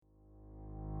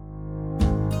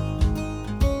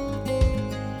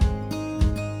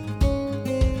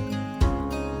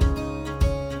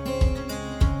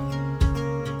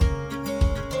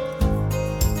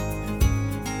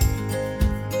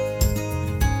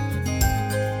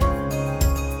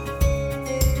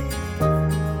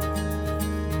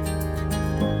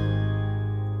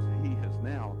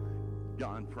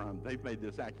they've made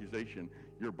this accusation,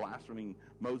 you're blaspheming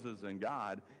Moses and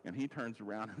God, and he turns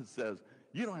around and says,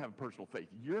 you don't have a personal faith.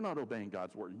 You're not obeying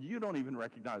God's word. You don't even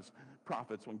recognize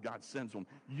prophets when God sends them.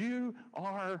 You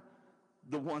are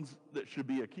the ones that should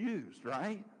be accused,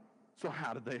 right? So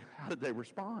how did they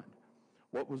respond?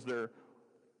 What was their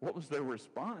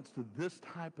response to this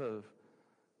type of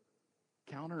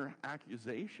counter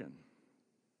accusation?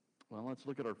 Well, let's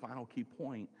look at our final key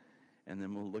point, and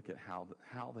then we'll look at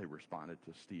how they responded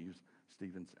to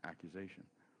Stephen's accusation.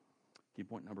 Key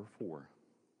point number 4,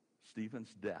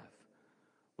 Stephen's death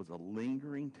was a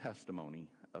lingering testimony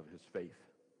of his faith.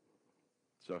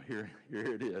 So here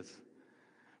it is.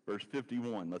 Verse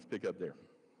 51, let's pick up there.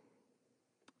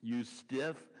 You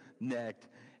stiff-necked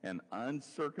and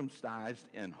uncircumcised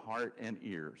in heart and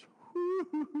ears.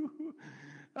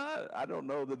 I don't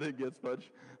know that it gets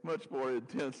much more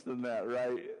intense than that,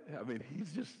 right? I mean,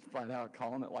 he's just flat out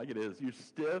calling it like it is. You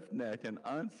stiff-necked and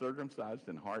uncircumcised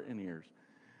in heart and ears.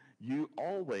 You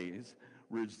always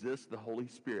resist the Holy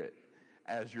Spirit.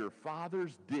 As your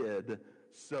fathers did,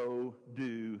 so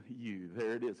do you.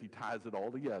 There it is. He ties it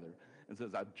all together and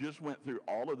says, I just went through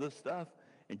all of this stuff,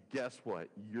 and guess what?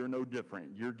 You're no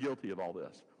different. You're guilty of all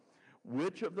this.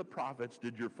 Which of the prophets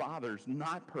did your fathers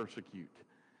not persecute?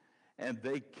 And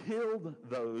they killed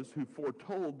those who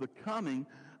foretold the coming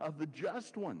of the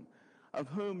just one, of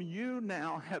whom you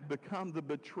now have become the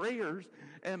betrayers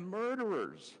and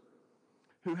murderers,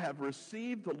 who have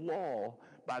received the law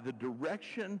by the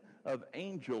direction of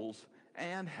angels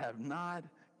and have not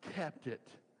kept it.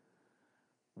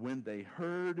 When they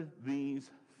heard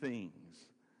these things,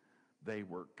 they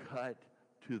were cut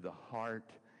to the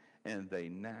heart, and they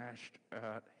gnashed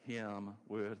at him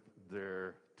with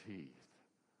their teeth.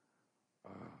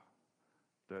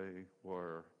 They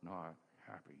were not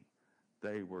happy.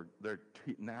 Their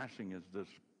gnashing is this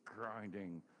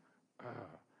grinding. I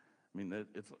mean,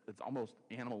 it's almost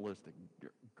animalistic.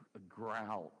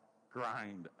 Growl,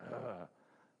 grind.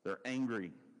 They're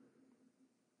angry.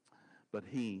 But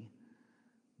he,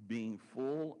 being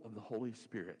full of the Holy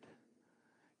Spirit,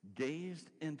 gazed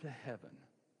into heaven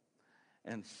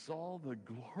and saw the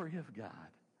glory of God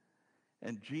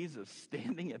and Jesus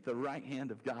standing at the right hand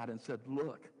of God, and said,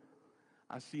 look,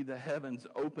 I see the heavens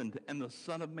opened and the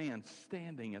Son of Man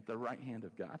standing at the right hand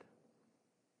of God.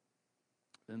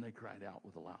 Then they cried out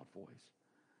with a loud voice,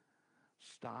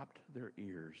 stopped their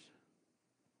ears,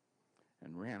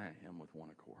 and ran at him with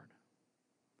one accord.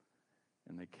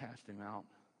 And they cast him out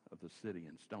of the city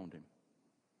and stoned him.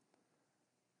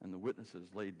 And the witnesses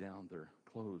laid down their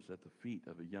clothes at the feet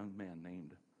of a young man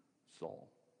named Saul.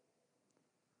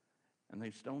 And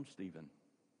they stoned Stephen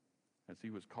as he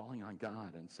was calling on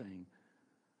God and saying,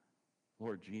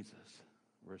 Lord Jesus,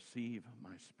 receive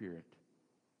my spirit.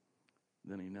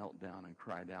 Then he knelt down and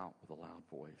cried out with a loud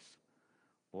voice,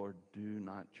 Lord, do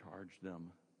not charge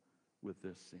them with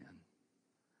this sin.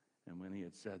 And when he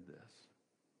had said this,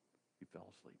 he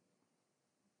fell asleep.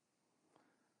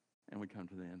 And we come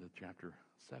to the end of chapter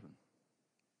 7.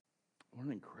 What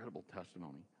an incredible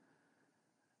testimony.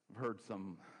 I've heard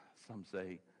some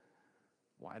say,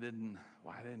 why didn't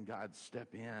God step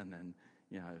in? And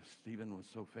if Stephen was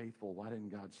so faithful, why didn't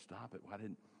God stop it?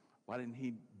 Why didn't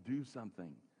he do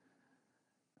something?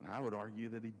 And I would argue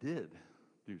that he did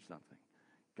do something.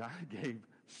 God gave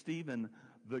Stephen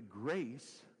the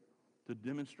grace to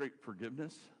demonstrate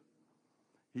forgiveness.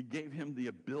 He gave him the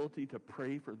ability to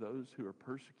pray for those who are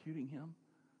persecuting him.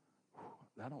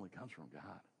 That only comes from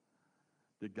God.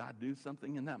 Did God do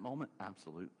something in that moment?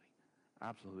 Absolutely.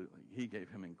 Absolutely. He gave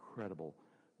him incredible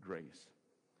grace.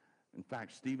 In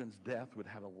fact, Stephen's death would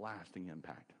have a lasting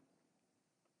impact.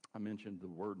 I mentioned the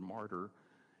word martyr.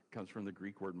 It comes from the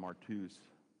Greek word martus.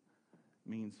 It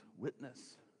means witness.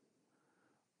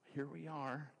 Here we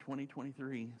are,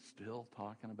 2023, still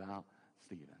talking about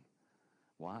Stephen.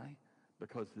 Why?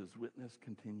 Because his witness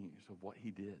continues of what he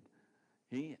did.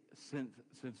 He, since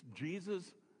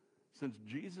Jesus'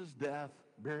 death,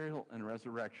 burial, and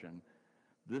resurrection,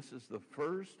 this is the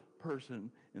first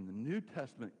person in the New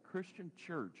Testament Christian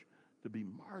church to be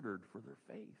martyred for their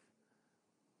faith.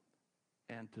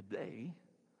 And today,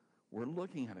 we're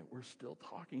looking at it. We're still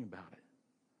talking about it.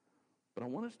 But I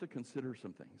want us to consider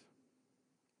some things.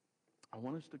 I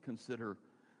want us to consider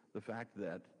the fact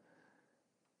that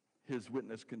his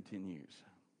witness continues.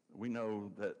 We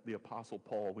know that the Apostle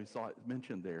Paul, we saw it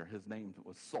mentioned there, his name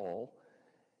was Saul,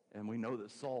 and we know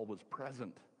that Saul was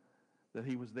present, that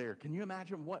he was there. Can you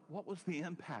imagine what was the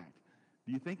impact?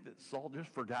 Do you think that Saul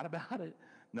just forgot about it?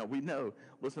 No, we know.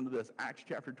 Listen to this, Acts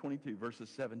chapter 22, verses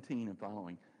 17 and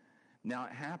following. Now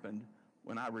it happened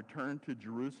when I returned to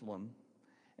Jerusalem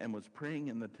and was praying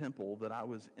in the temple that I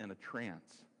was in a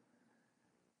trance.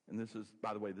 And this is,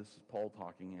 by the way, this is Paul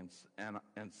talking,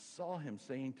 and saw him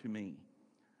saying to me,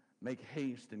 make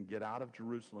haste and get out of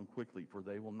Jerusalem quickly, for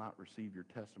they will not receive your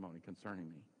testimony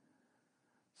concerning me.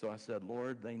 So I said,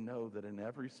 Lord, they know that in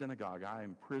every synagogue I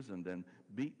imprisoned and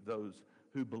beat those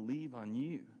who believe on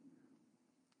you.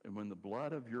 And when the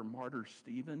blood of your martyr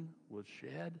Stephen was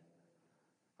shed,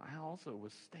 I also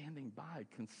was standing by,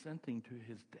 consenting to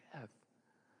his death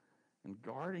and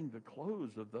guarding the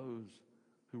clothes of those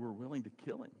who were willing to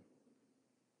kill him.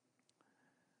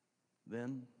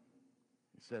 Then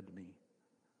he said to me,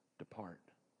 depart,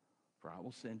 for I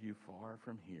will send you far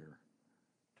from here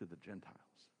to the Gentiles.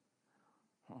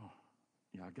 Oh,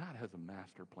 God has a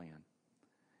master plan.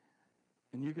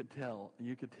 And you could tell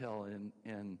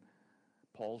in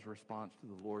Paul's response to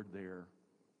the Lord there,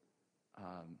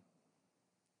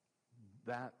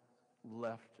 that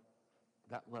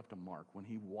left a mark. When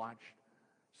he watched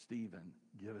Stephen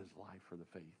give his life for the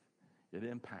faith, it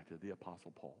impacted the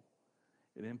Apostle Paul.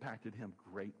 It impacted him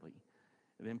greatly.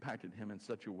 It impacted him in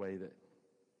such a way that,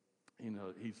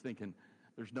 he's thinking,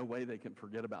 there's no way they can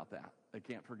forget about that. They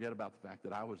can't forget about the fact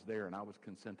that I was there and I was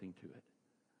consenting to it.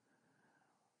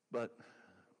 But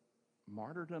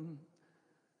martyrdom,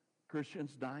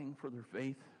 Christians dying for their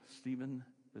faith, Stephen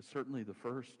is certainly the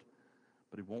first,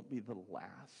 but he won't be the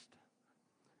last.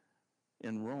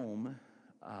 In Rome,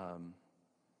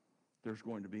 there's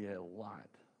going to be a lot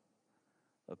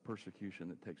of persecution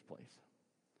that takes place.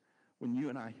 When you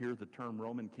and I hear the term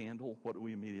Roman candle, what do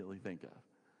we immediately think of?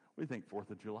 We think 4th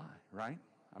of July, right?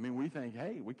 I mean, we think,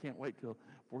 hey, we can't wait till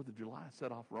 4th of July,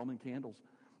 set off Roman candles.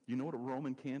 You know what a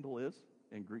Roman candle is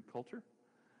in Greek culture?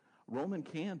 Roman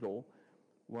candle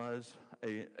was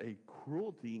a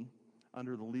cruelty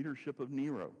under the leadership of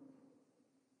Nero,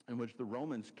 in which the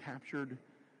Romans captured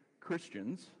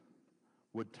Christians,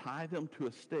 would tie them to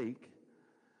a stake,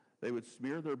 they would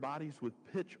smear their bodies with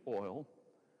pitch oil,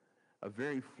 a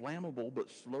very flammable but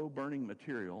slow-burning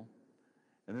material,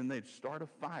 and then they'd start a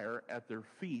fire at their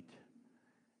feet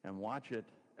and watch it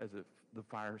as if the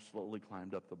fire slowly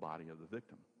climbed up the body of the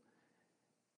victim.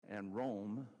 And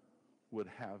Rome would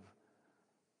have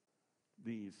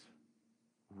these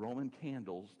Roman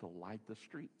candles to light the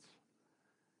streets.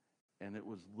 And it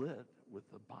was lit with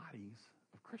the bodies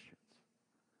of Christians.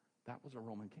 That was a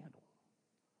Roman candle.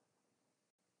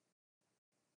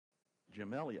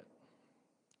 Jim Elliot.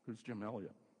 Who's Jim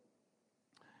Elliot?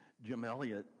 Jim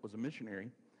Elliot was a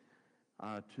missionary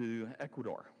to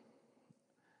Ecuador.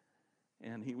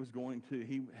 And he was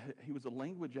he was a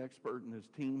language expert in his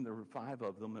team. There were 5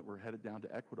 of them that were headed down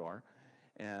to Ecuador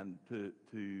and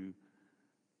to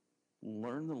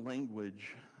learn the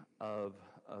language of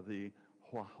the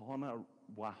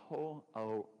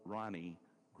Wahoorani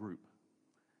group,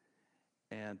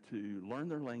 and to learn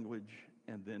their language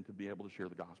and then to be able to share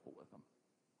the gospel with them.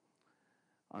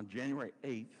 On January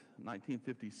 8th,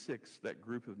 1956, that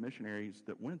group of missionaries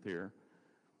that went there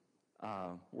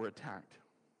were attacked.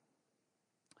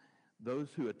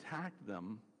 Those who attacked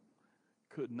them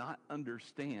could not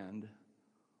understand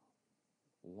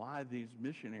why these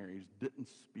missionaries didn't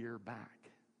spear back.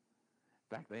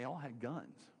 In fact, they all had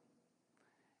guns.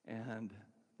 And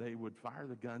they would fire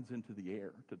the guns into the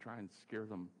air to try and scare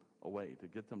them away, to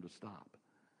get them to stop.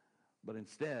 But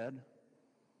instead,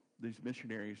 these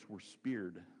missionaries were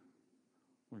speared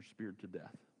to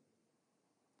death.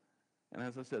 And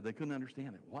as I said, they couldn't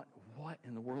understand it. What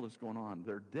in the world is going on?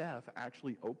 Their death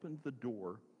actually opened the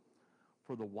door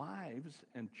for the wives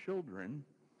and children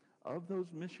of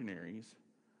those missionaries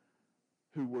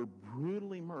who were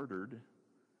brutally murdered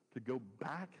to go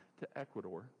back to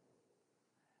Ecuador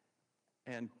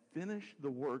and finish the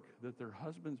work that their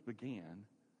husbands began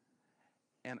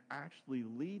and actually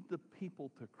lead the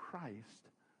people to Christ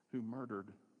who murdered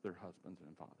their husbands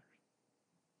and fathers.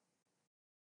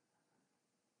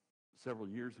 Several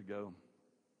years ago,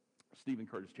 Stephen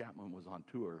Curtis Chapman was on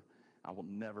tour. I will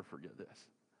never forget this.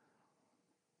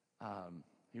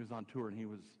 He was on tour, and he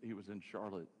was in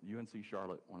Charlotte, UNC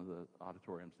Charlotte, one of the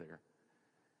auditoriums there.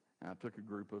 And I took a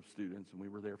group of students, and we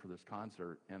were there for this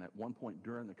concert. And at one point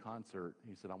during the concert,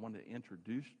 he said, I want to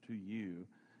introduce to you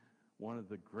one of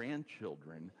the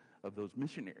grandchildren of those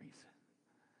missionaries.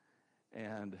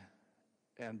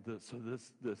 So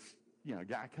this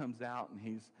guy comes out,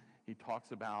 and he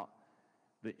talks about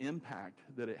the impact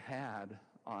that it had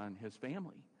on his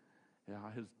family.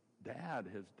 His dad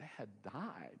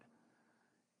died.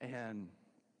 And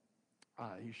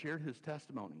he shared his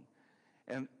testimony.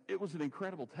 And it was an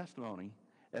incredible testimony.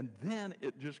 And then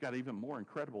it just got even more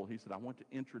incredible. He said, I want to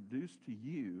introduce to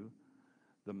you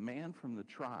the man from the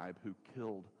tribe who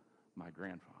killed my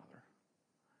grandfather.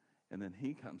 And then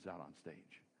he comes out on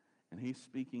stage, and he's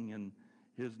speaking in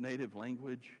his native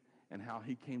language and how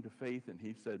he came to faith. And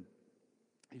he said,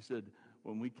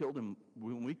 when we killed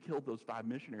those 5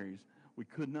 missionaries, we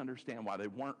couldn't understand why they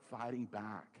weren't fighting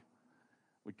back.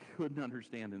 We couldn't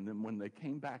understand. And then when they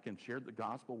came back and shared the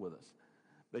gospel with us,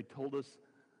 they told us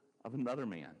of another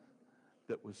man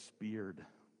that was speared,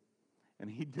 and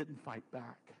he didn't fight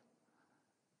back.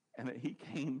 And that he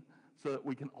came so that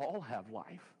we can all have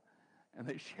life. And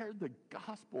they shared the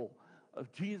gospel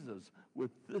of Jesus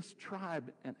with this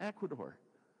tribe in Ecuador.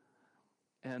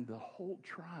 And the whole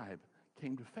tribe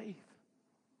came to faith.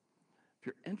 If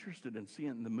you're interested in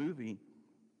seeing the movie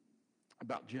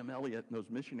about Jim Elliot and those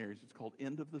missionaries, it's called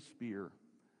End of the Spear.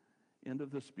 End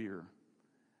of the Spear.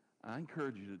 I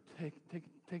encourage you to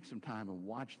take some time and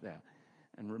watch that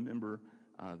and remember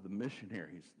the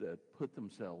missionaries that put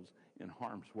themselves in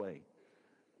harm's way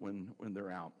when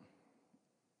they're out.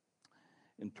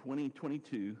 In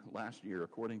 2022, last year,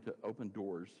 according to Open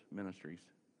Doors Ministries,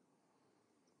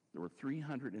 there were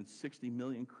 360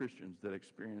 million Christians that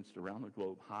experienced around the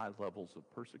globe high levels of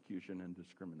persecution and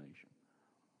discrimination.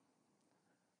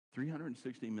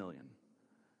 360 million.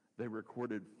 They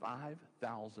recorded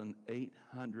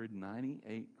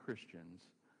 5,898 Christians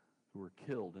who were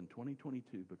killed in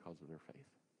 2022 because of their faith.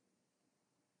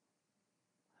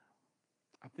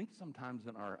 I think sometimes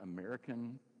in our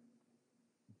American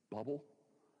bubble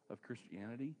of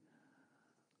Christianity,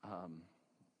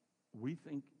 we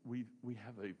think we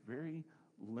have a very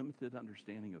limited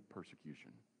understanding of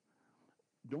persecution.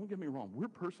 Don't get me wrong, we're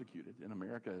persecuted in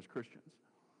America as Christians,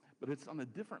 but it's on a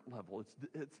different level.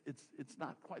 It's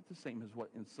not quite the same as what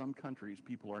in some countries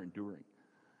people are enduring.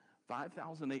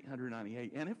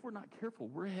 5,898, and if we're not careful,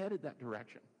 we're headed that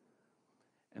direction.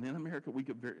 And in America, we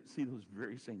could see those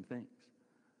very same things.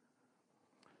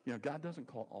 You know, God doesn't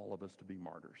call all of us to be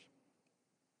martyrs.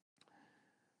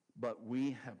 But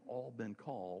we have all been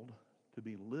called to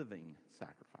be living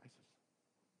sacrifices.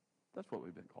 That's what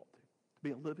we've been called to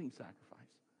be a living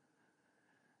sacrifice.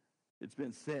 It's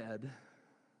been said,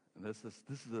 and this is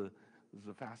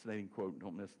a fascinating quote,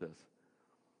 don't miss this.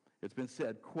 It's been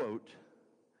said, quote,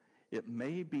 "It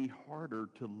may be harder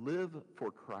to live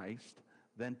for Christ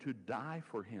than to die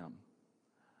for him.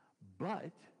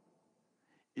 But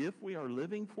if we are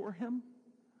living for him,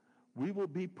 we will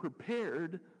be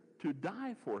prepared to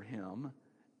die for him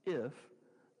if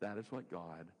that is what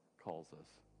God calls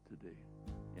us to do."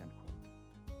 End quote.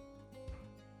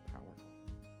 Powerful.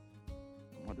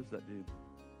 And what does that do?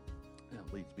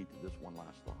 That leads me to this one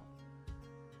last thought.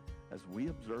 As we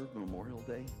observe Memorial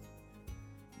Day,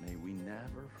 may we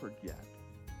never forget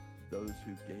those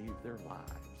who gave their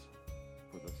lives